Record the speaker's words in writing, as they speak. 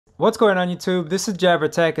What's going on YouTube? This is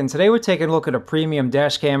JabberTech, and today we're taking a look at a premium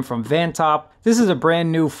dash cam from VanTop. This is a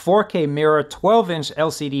brand new 4K mirror, 12-inch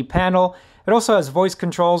LCD panel. It also has voice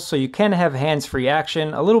controls, so you can have hands-free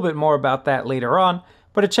action. A little bit more about that later on,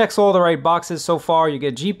 but it checks all the right boxes so far. You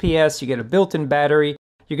get GPS, you get a built-in battery,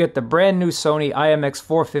 you get the brand new Sony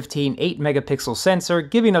IMX415 8-megapixel sensor,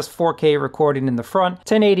 giving us 4K recording in the front,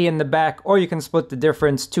 1080 in the back, or you can split the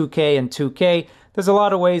difference, 2K and 2K. There's a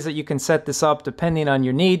lot of ways that you can set this up depending on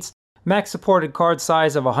your needs. Max supported card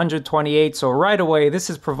size of 128, so right away this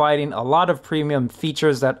is providing a lot of premium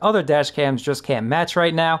features that other dash cams just can't match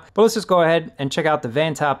right now. But let's just go ahead and check out the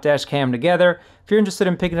VanTop dash cam together. If you're interested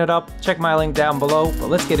in picking it up, check my link down below, but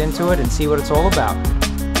let's get into it and see what it's all about.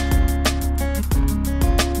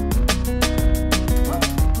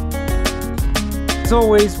 As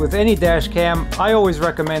always, with any dash cam, I always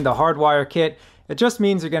recommend a hardwire kit. It just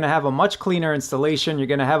means you're going to have a much cleaner installation, you're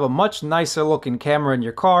going to have a much nicer looking camera in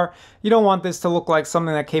your car. You don't want this to look like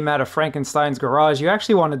something that came out of Frankenstein's garage. You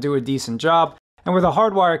actually want to do a decent job. And with a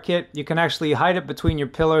hardwire kit, you can actually hide it between your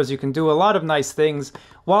pillars. You can do a lot of nice things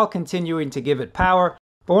while continuing to give it power.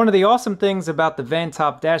 But one of the awesome things about the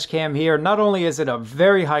VanTop dash cam here, not only is it a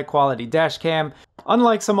very high quality dash cam,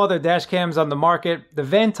 unlike some other dash cams on the market, the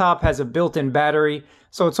VanTop has a built-in battery.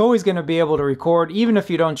 So it's always going to be able to record even if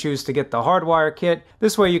you don't choose to get the hardwire kit.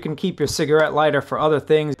 This way you can keep your cigarette lighter for other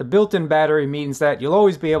things. The built-in battery means that you'll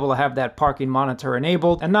always be able to have that parking monitor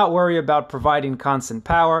enabled and not worry about providing constant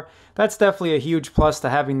power. That's definitely a huge plus to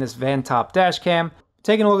having this VanTop dash cam.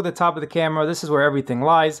 Taking a look at the top of the camera, this is where everything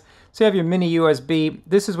lies. So you have your mini USB.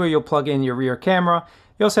 This is where you'll plug in your rear camera.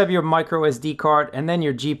 You also have your micro SD card and then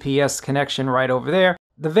your GPS connection right over there.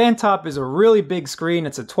 The VanTop is a really big screen.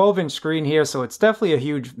 It's a 12-inch screen here, so it's definitely a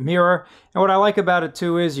huge mirror. And what I like about it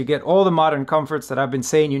too is you get all the modern comforts that I've been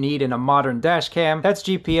saying you need in a modern dash cam. That's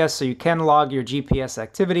GPS, so you can log your GPS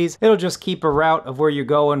activities. It'll just keep a route of where you're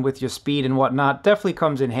going with your speed and whatnot. Definitely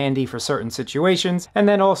comes in handy for certain situations. And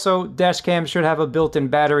then also, dash cams should have a built-in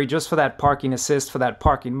battery just for that parking assist, for that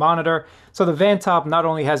parking monitor. So the VanTop not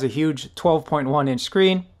only has a huge 12.1-inch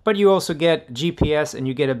screen, but you also get GPS and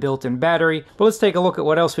you get a built-in battery. But let's take a look at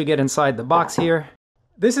what else we get inside the box here.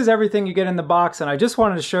 This is everything you get in the box, and I just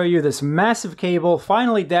wanted to show you this massive cable.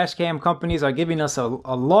 Finally, dash cam companies are giving us a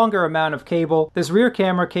longer amount of cable. This rear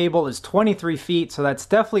camera cable is 23 feet, so that's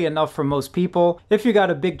definitely enough for most people. If you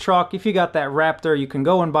got a big truck, if you got that Raptor, you can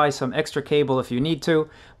go and buy some extra cable if you need to.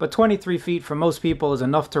 But 23 feet for most people is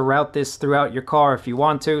enough to route this throughout your car if you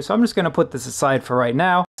want to. So I'm just going to put this aside for right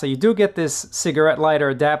now. So you do get this cigarette lighter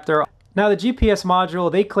adapter. Now the GPS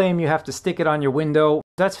module, they claim you have to stick it on your window.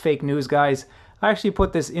 That's fake news, guys. I actually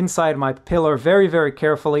put this inside my pillar very, very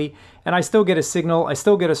carefully, and I still get a signal. I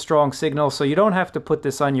still get a strong signal, so you don't have to put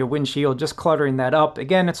this on your windshield, just cluttering that up.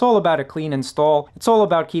 Again, it's all about a clean install. It's all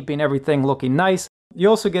about keeping everything looking nice. You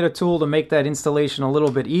also get a tool to make that installation a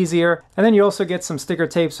little bit easier. And then you also get some sticker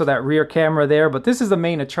tapes for that rear camera there, but this is the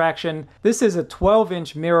main attraction. This is a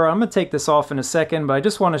 12-inch mirror. I'm gonna take this off in a second, but I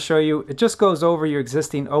just wanna show you, it just goes over your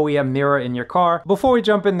existing OEM mirror in your car. Before we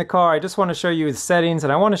jump in the car, I just wanna show you the settings,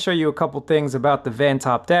 and I wanna show you a couple things about the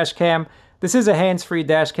VanTop dash cam. This is a hands-free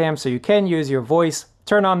dash cam, so you can use your voice.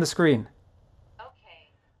 Turn on the screen.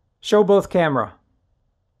 Okay. Show both camera.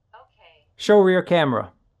 Okay. Show rear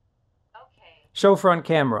camera. Show front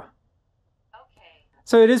camera. Okay.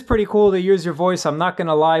 So it is pretty cool to use your voice, I'm not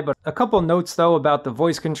gonna lie, but a couple notes though about the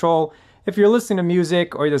voice control. If you're listening to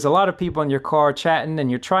music or there's a lot of people in your car chatting and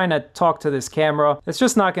you're trying to talk to this camera, it's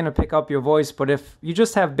just not gonna pick up your voice. But if you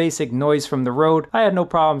just have basic noise from the road, I had no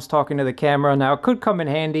problems talking to the camera. Now it could come in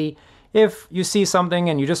handy if you see something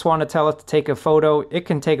and you just want to tell it to take a photo. It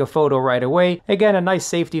can take a photo right away. Again, a nice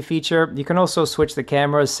safety feature. You can also switch the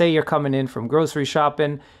cameras. Say you're coming in from grocery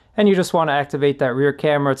shopping and you just want to activate that rear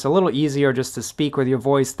camera. It's a little easier just to speak with your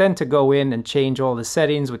voice than to go in and change all the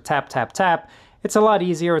settings with tap, tap, tap. It's a lot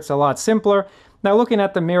easier, it's a lot simpler. Now looking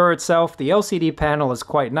at the mirror itself, the LCD panel is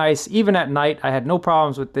quite nice. Even at night, I had no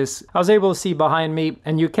problems with this. I was able to see behind me,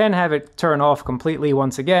 and you can have it turn off completely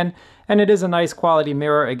once again. And it is a nice quality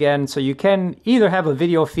mirror again, so you can either have a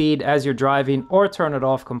video feed as you're driving or turn it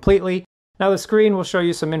off completely. Now the screen will show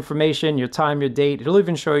you some information, your time, your date. It'll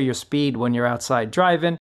even show you your speed when you're outside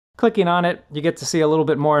driving. Clicking on it, you get to see a little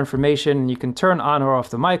bit more information, and you can turn on or off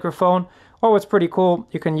the microphone. Or what's pretty cool,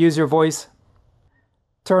 you can use your voice.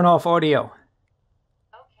 Turn off audio.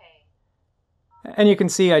 Okay. And you can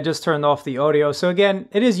see I just turned off the audio. So again,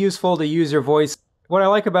 it is useful to use your voice. What I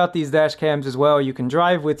like about these dash cams as well, you can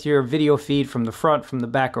drive with your video feed from the front, from the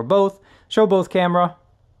back, or both. Show both camera.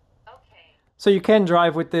 Okay. So you can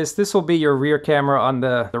drive with this. This will be your rear camera on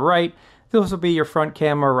the right. This will be your front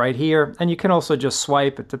camera right here, and you can also just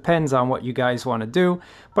swipe. It depends on what you guys want to do,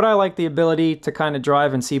 but I like the ability to kind of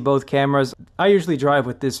drive and see both cameras. I usually drive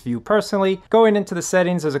with this view personally. Going into the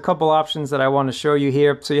settings, there's a couple options that I want to show you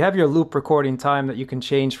here. So you have your loop recording time that you can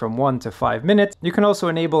change from 1 to 5 minutes. You can also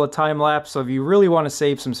enable a time lapse, so if you really want to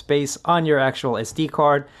save some space on your actual SD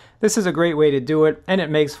card, this is a great way to do it, and it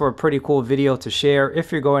makes for a pretty cool video to share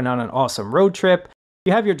if you're going on an awesome road trip.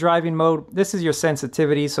 You have your driving mode. This is your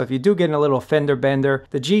sensitivity, so if you do get in a little fender bender,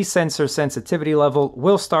 the G sensor sensitivity level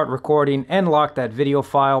will start recording and lock that video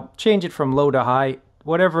file. Change it from low to high,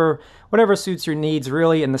 whatever suits your needs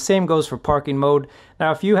really, and the same goes for parking mode.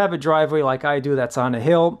 Now if you have a driveway like I do that's on a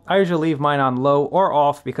hill, I usually leave mine on low or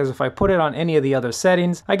off, because if I put it on any of the other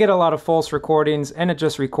settings, I get a lot of false recordings and it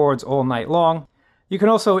just records all night long. You can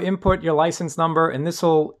also input your license number, and this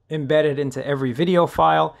will embed it into every video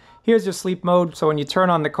file. Here's your sleep mode, so when you turn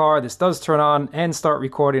on the car, this does turn on and start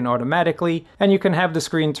recording automatically, and you can have the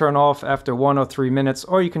screen turn off after 1 or 3 minutes,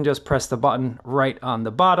 or you can just press the button right on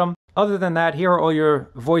the bottom. Other than that, here are all your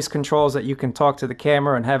voice controls that you can talk to the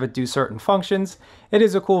camera and have it do certain functions. It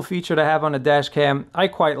is a cool feature to have on a dash cam. I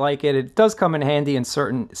quite like it. It does come in handy in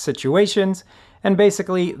certain situations. And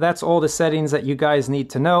basically, that's all the settings that you guys need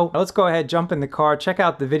to know. Now let's go ahead, jump in the car, check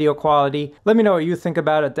out the video quality. Let me know what you think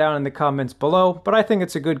about it down in the comments below. But I think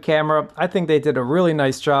it's a good camera. I think they did a really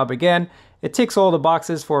nice job again. It ticks all the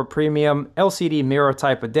boxes for a premium LCD mirror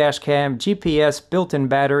type of dash cam, GPS, built-in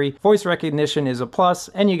battery, voice recognition is a plus,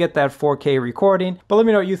 and you get that 4K recording. But let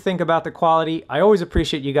me know what you think about the quality. I always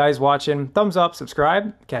appreciate you guys watching. Thumbs up,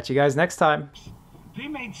 subscribe. Catch you guys next time. They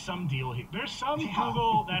made some deal here. There's some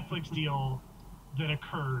Google Netflix deal that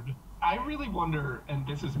occurred. I really wonder, and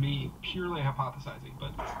this is me purely hypothesizing,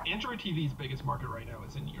 but Android TV's biggest market right now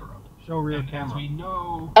is in Europe. Show rear and camera. as we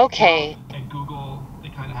know, Okay. and Google, they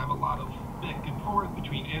kind of have a lot of back and forth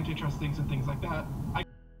between antitrust things and things like that.